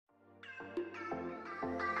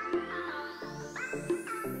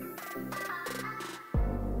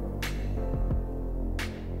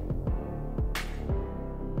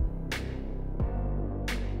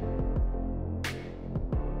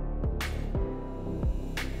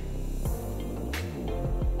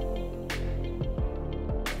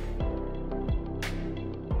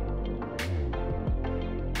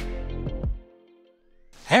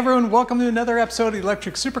Hey everyone, welcome to another episode of the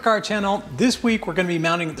Electric Supercar channel. This week we're going to be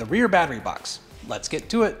mounting the rear battery box. Let's get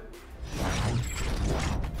to it.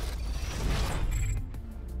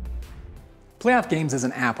 Playoff Games is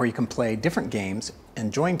an app where you can play different games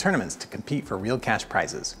and join tournaments to compete for real cash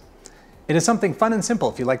prizes. It is something fun and simple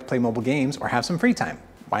if you like to play mobile games or have some free time.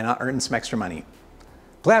 Why not earn some extra money?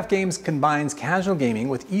 Playoff Games combines casual gaming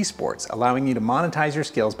with esports, allowing you to monetize your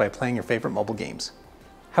skills by playing your favorite mobile games.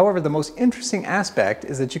 However, the most interesting aspect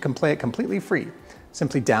is that you can play it completely free.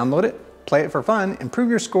 Simply download it, play it for fun, improve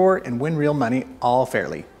your score, and win real money, all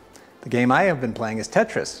fairly. The game I have been playing is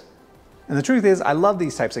Tetris. And the truth is, I love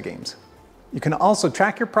these types of games. You can also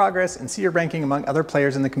track your progress and see your ranking among other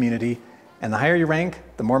players in the community, and the higher you rank,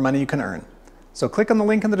 the more money you can earn. So click on the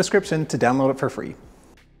link in the description to download it for free.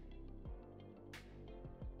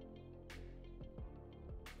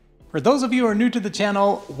 For those of you who are new to the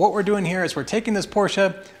channel, what we're doing here is we're taking this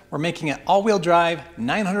Porsche, we're making it all-wheel drive,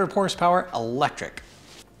 900 horsepower, electric.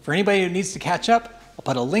 For anybody who needs to catch up, I'll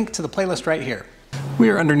put a link to the playlist right here. We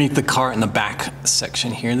are underneath the car in the back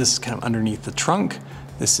section here. This is kind of underneath the trunk.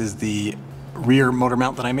 This is the rear motor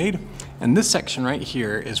mount that I made. And this section right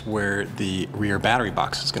here is where the rear battery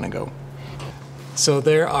box is gonna go. So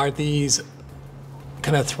there are these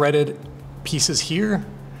kind of threaded pieces here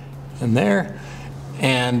and there.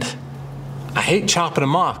 And I hate chopping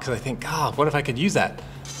them off because I think, God, what if I could use that?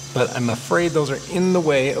 But I'm afraid those are in the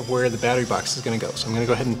way of where the battery box is going to go. So I'm going to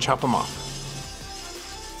go ahead and chop them off.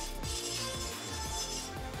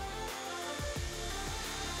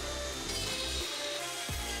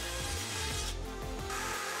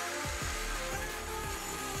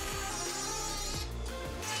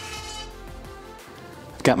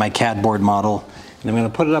 I've got my CAD board model and I'm going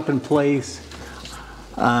to put it up in place.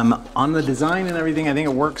 On the design and everything, I think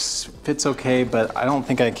it works, fits okay, but I don't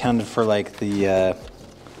think I accounted for like the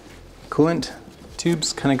coolant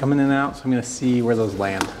tubes kind of coming in and out, so I'm gonna see where those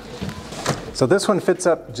land. So this one fits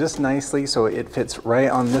up just nicely, so it fits right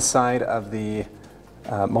on this side of the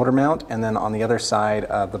motor mount and then on the other side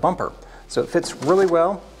of the bumper. So it fits really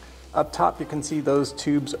well. Up top you can see those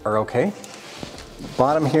tubes are okay.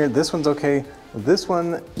 Bottom here, this one's okay. This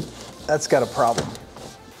one, that's got a problem.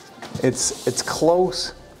 It's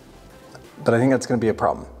close, but I think that's going to be a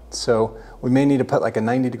problem. So we may need to put like a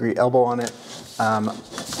 90-degree elbow on it.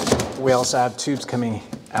 We also have tubes coming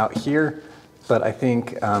out here, but I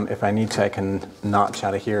think if I need to, I can notch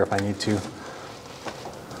out of here if I need to.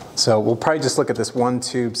 So we'll probably just look at this one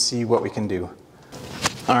tube, see what we can do.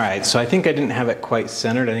 All right, so I think I didn't have it quite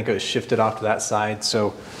centered. I think it was shifted off to that side.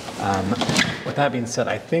 So with that being said,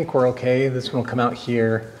 I think we're okay. This one will come out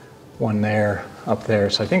here. One there, up there.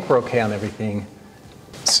 So I think we're okay on everything.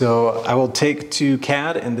 So I will take to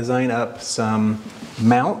CAD and design up some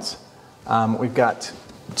mounts. We've got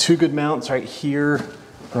two good mounts right here,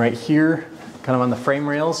 kind of on the frame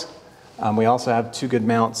rails. We also have two good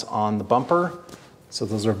mounts on the bumper. So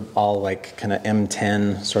those are all like kind of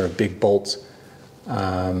M10 sort of big bolts.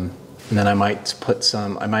 And then I might put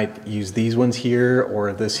some, I might use these ones here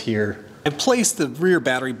or this here. I've placed the rear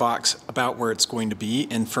battery box about where it's going to be,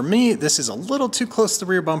 and for me, this is a little too close to the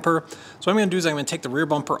rear bumper. So what I'm gonna do is I'm gonna take the rear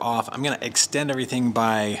bumper off. I'm gonna extend everything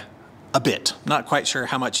by a bit. Not quite sure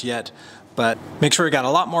how much yet, but make sure we got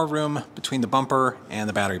a lot more room between the bumper and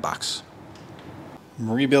the battery box.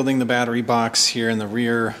 I'm rebuilding the battery box here in the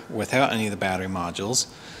rear without any of the battery modules.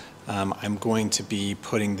 I'm going to be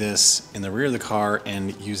putting this in the rear of the car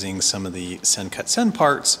and using some of the Send Cut Send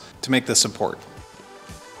parts to make the support.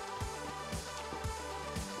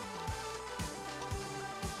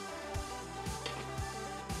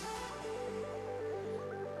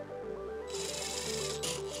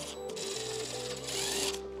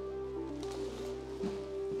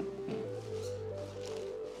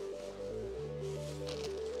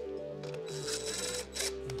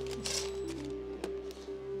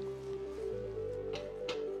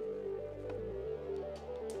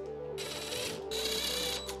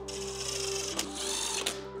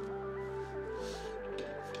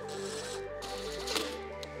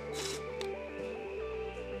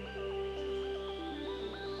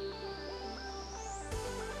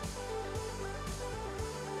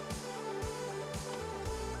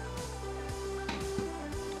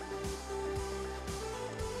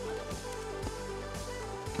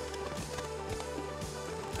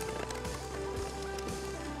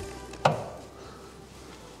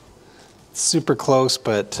 Super close,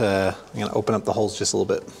 but I'm gonna open up the holes just a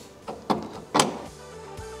little bit.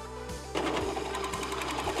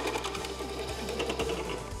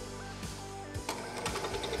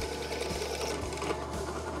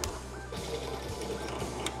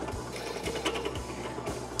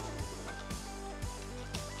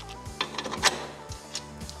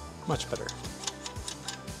 much better.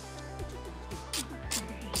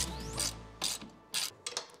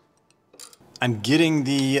 I'm getting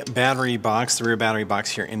the battery box, the rear battery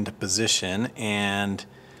box here into position, and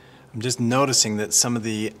I'm just noticing that some of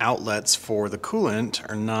the outlets for the coolant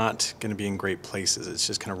are not going to be in great places. It's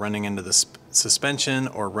just kind of running into the suspension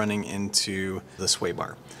or running into the sway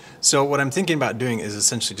bar. So what I'm thinking about doing is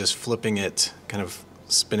essentially just flipping it, kind of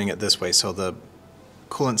spinning it this way, so the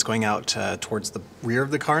coolant's going out towards the rear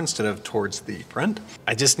of the car instead of towards the front.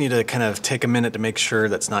 I just need to kind of take a minute to make sure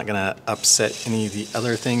that's not going to upset any of the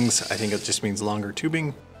other things. I think it just means longer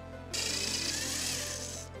tubing.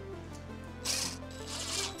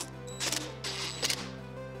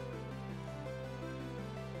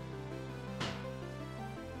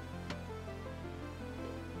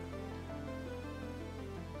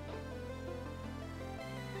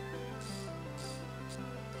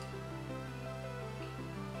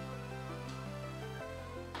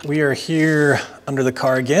 We are here under the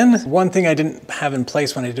car again. One thing I didn't have in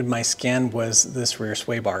place when I did my scan was this rear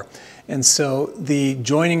sway bar. And so the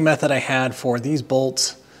joining method I had for these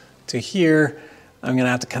bolts to here, I'm gonna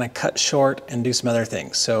have to kind of cut short and do some other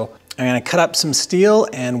things. So I'm gonna cut up some steel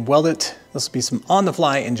and weld it. This will be some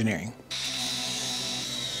on-the-fly engineering.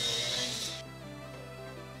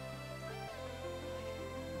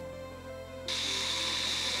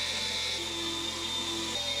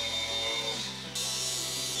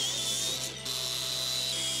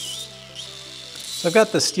 So I've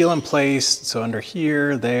got the steel in place, so under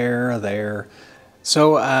here, there.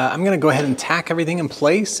 So I'm gonna go ahead and tack everything in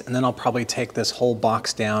place, and then I'll probably take this whole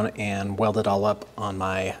box down and weld it all up on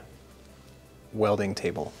my welding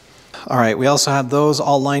table. All right, we also have those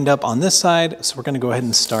all lined up on this side, so we're gonna go ahead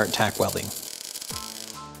and start tack welding.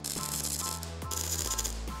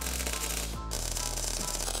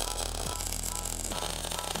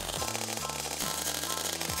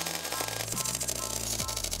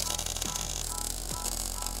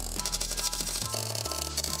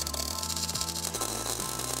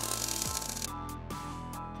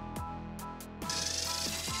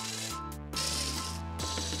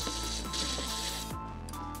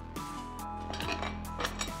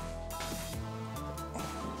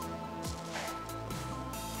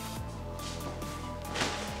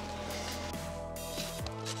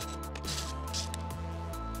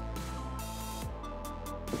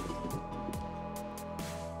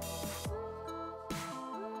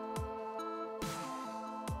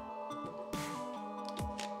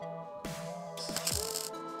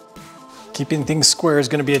 Keeping things square is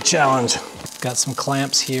going to be a challenge. Got some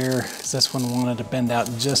clamps here, because this one wanted to bend out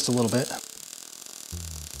just a little bit.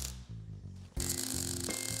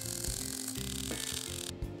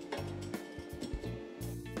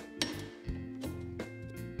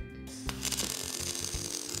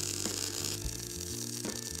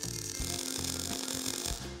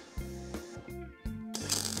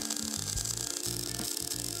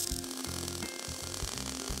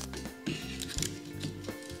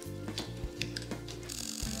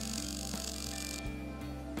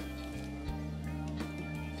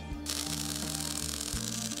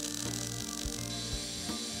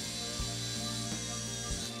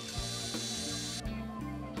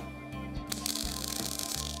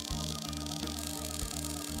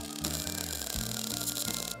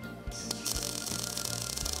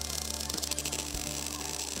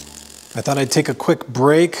 I thought I'd take a quick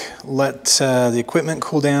break, let the equipment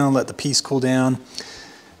cool down, let the piece cool down.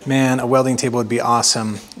 Man, a welding table would be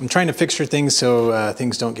awesome. I'm trying to fixture things so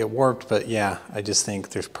things don't get warped, but yeah, I just think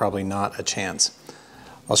there's probably not a chance.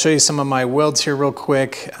 I'll show you some of my welds here real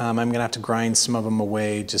quick. I'm gonna have to grind some of them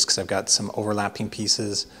away just because I've got some overlapping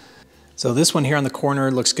pieces. So this one here on the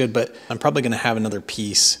corner looks good, but I'm probably gonna have another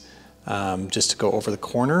piece just to go over the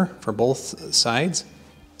corner for both sides.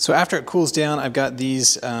 So after it cools down, I've got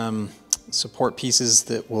these support pieces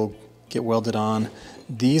that will get welded on.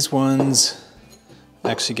 These ones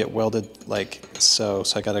actually get welded like so,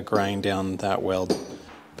 so I gotta grind down that weld.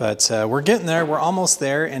 But we're getting there, we're almost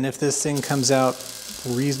there, and if this thing comes out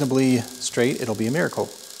reasonably straight, it'll be a miracle.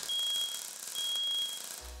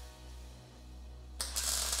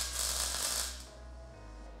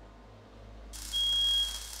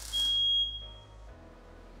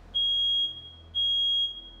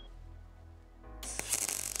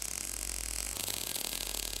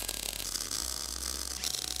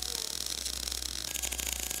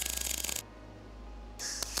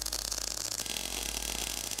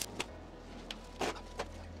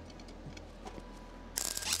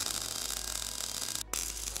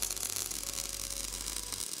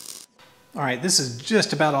 All right, this is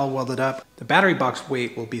just about all welded up. The battery box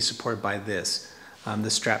weight will be supported by this.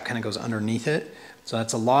 This strap kind of goes underneath it. So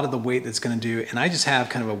that's a lot of the weight that's going to do. And I just have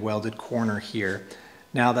kind of a welded corner here.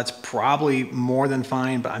 Now that's probably more than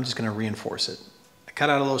fine, but I'm just going to reinforce it. I cut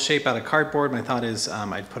out a little shape out of cardboard. My thought is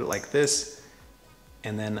I'd put it like this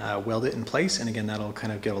and then weld it in place. And again, that'll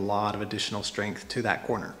kind of give a lot of additional strength to that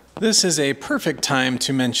corner. This is a perfect time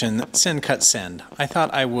to mention send, cut, send. I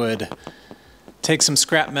thought I would take some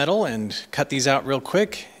scrap metal and cut these out real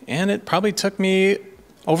quick, and it probably took me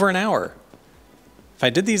over an hour. If I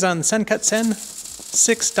did these on send, cut, send,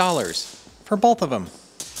 $6 for both of them.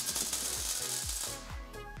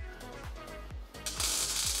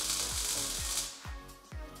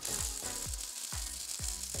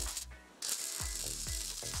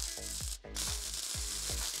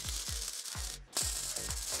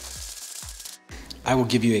 I will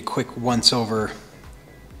give you a quick once over.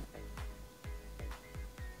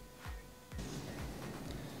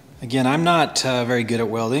 Again, I'm not very good at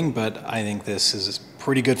welding, but I think this is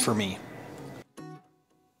pretty good for me.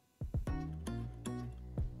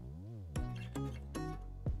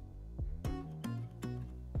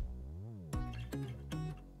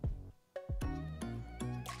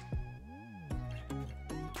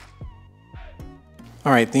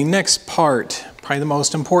 All right, the next part, probably the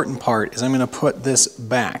most important part, is I'm going to put this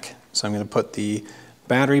back. So I'm going to put the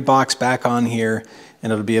battery box back on here,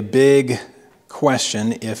 and it'll be a big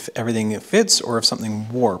question if everything fits or if something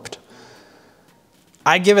warped.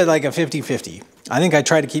 I give it like a 50-50. I think I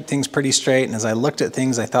try to keep things pretty straight, and as I looked at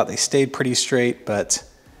things, I thought they stayed pretty straight, but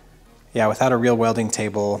yeah, without a real welding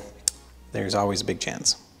table, there's always a big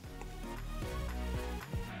chance.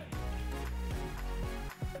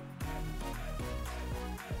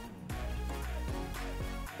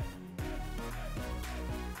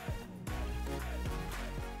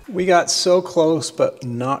 We got so close, but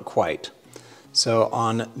not quite. So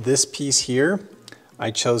on this piece here,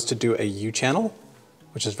 I chose to do a U-channel,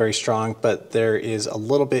 which is very strong, but there is a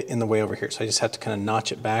little bit in the way over here. So I just have to kind of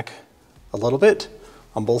notch it back a little bit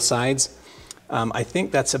on both sides. I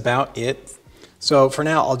think that's about it. So for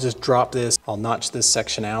now, I'll just drop this. I'll notch this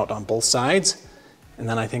section out on both sides, and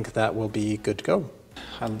then I think that will be good to go.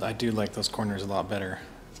 I do like those corners a lot better.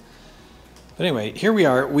 But anyway, here we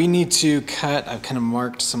are. We need to cut, I've kind of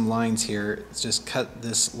marked some lines here. Let's just cut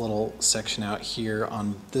this little section out here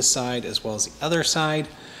on this side as well as the other side.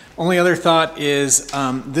 Only other thought is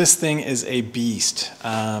this thing is a beast.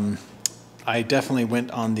 I definitely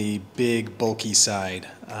went on the big bulky side.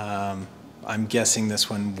 I'm guessing this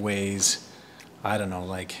one weighs, I don't know,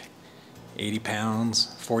 like 80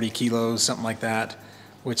 pounds, 40 kilos, something like that,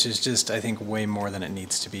 which is just, I think, way more than it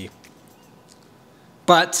needs to be.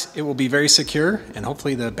 But it will be very secure, and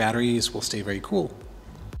hopefully the batteries will stay very cool.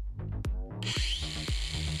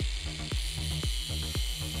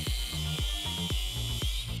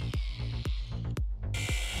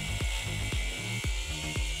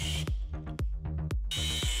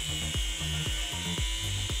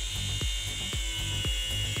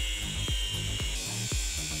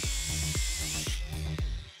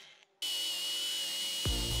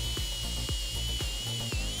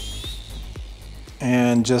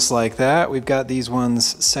 And just like that, we've got these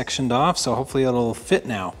ones sectioned off, so hopefully it'll fit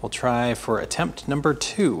now. We'll try for attempt number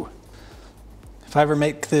 2. If I ever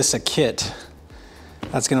make this a kit,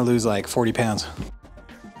 that's gonna lose like 40 pounds.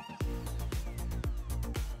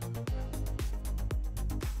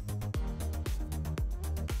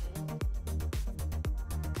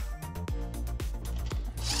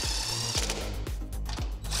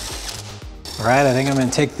 All right, I think I'm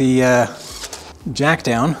gonna take the jack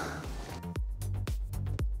down.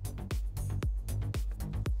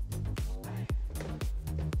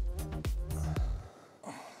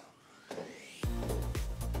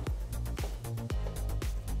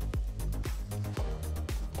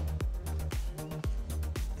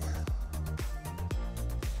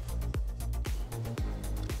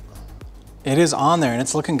 It is on there and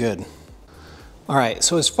it's looking good. All right,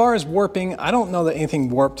 so as far as warping, I don't know that anything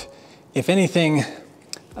warped. If anything,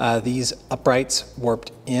 these uprights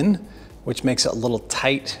warped in, which makes it a little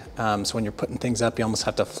tight. So when you're putting things up, you almost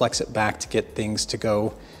have to flex it back to get things to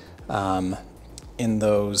go in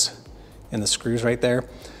the screws right there.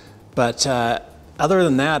 But other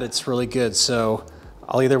than that, it's really good. So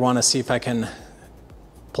I'll either want to see if I can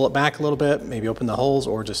pull it back a little bit, maybe open the holes,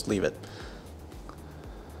 or just leave it.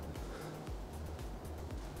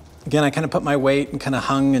 Again, I kind of put my weight and kind of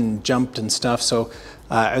hung and jumped and stuff. So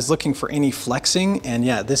I was looking for any flexing, and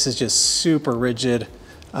yeah, this is just super rigid.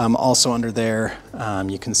 Also under there,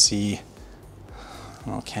 you can see,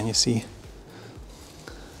 well, can you see?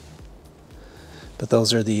 But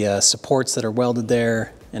those are the supports that are welded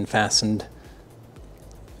there and fastened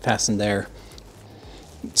there.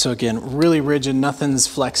 So again, really rigid, nothing's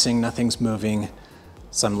flexing, nothing's moving.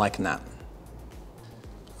 So I'm liking that.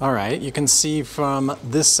 All right, you can see from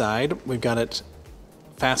this side, we've got it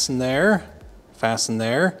fastened there,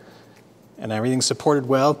 and everything's supported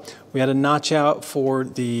well. We had a notch out for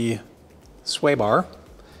the sway bar,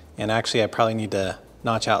 and actually I probably need to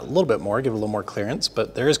notch out a little bit more, give it a little more clearance,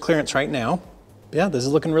 but there is clearance right now. Yeah, this is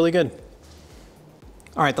looking really good.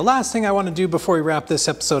 All right, the last thing I want to do before we wrap this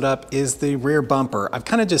episode up is the rear bumper. I've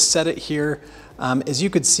kind of just set it here. As you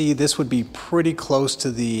could see, this would be pretty close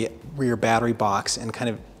to the rear battery box, and kind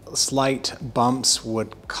of slight bumps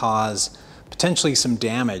would cause potentially some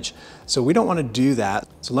damage. So we don't want to do that.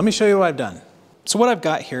 So let me show you what I've done. So what I've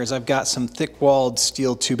got here is I've got some thick-walled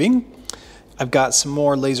steel tubing. I've got some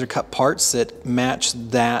more laser cut parts that match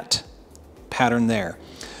that pattern there.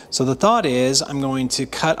 So the thought is I'm going to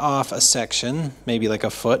cut off a section, maybe like a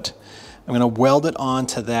foot. I'm going to weld it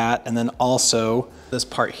onto that, and then also this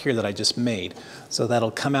part here that I just made. So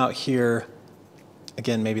that'll come out here,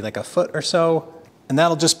 again, maybe like a foot or so, and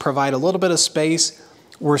that'll just provide a little bit of space.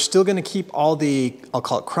 We're still going to keep all the, I'll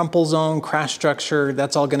call it crumple zone, crash structure,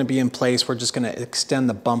 that's all going to be in place. We're just going to extend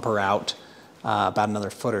the bumper out about another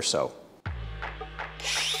foot or so.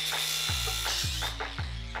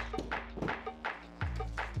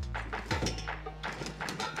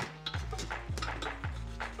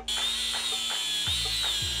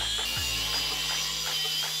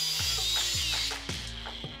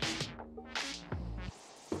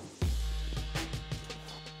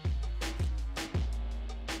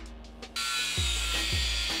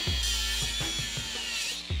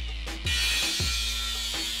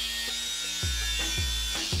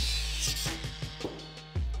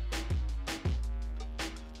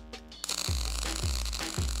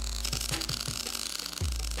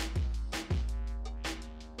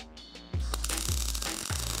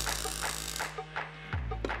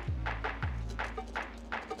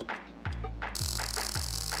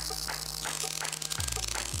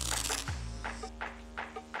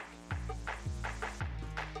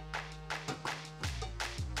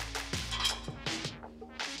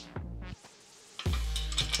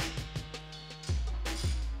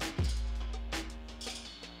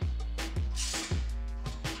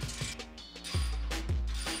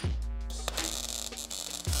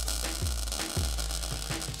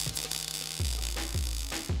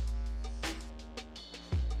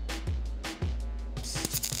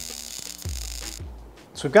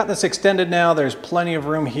 So we've got this extended now, there's plenty of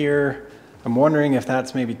room here. I'm wondering if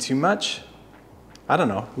that's maybe too much. I don't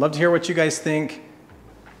know, love to hear what you guys think.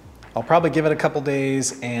 I'll probably give it a couple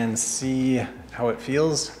days and see how it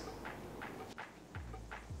feels.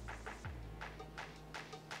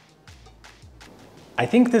 I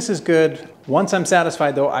think this is good. Once I'm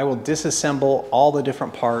satisfied though, I will disassemble all the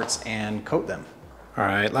different parts and coat them. All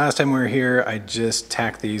right, last time we were here, I just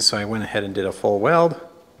tacked these, so I went ahead and did a full weld.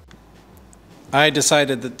 I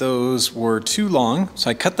decided that those were too long, so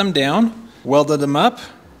I cut them down, welded them up.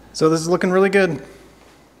 So this is looking really good.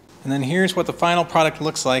 And then here's what the final product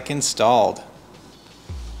looks like installed.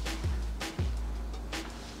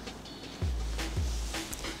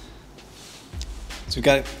 So we've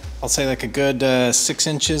got, I'll say like a good 6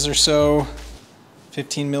 inches or so,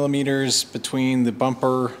 15 millimeters between the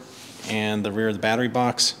bumper and the rear of the battery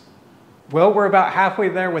box. Well, we're about halfway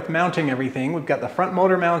there with mounting everything. We've got the front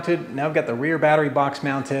motor mounted, now we've got the rear battery box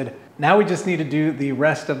mounted. Now we just need to do the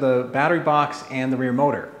rest of the battery box and the rear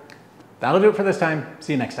motor. That'll do it for this time.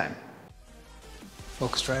 See you next time.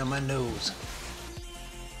 Focus right on my nose.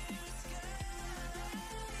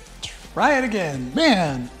 Try it again,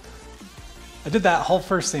 man. I did that whole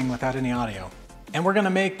first thing without any audio. And we're gonna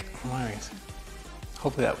make,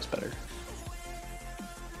 hopefully that was better.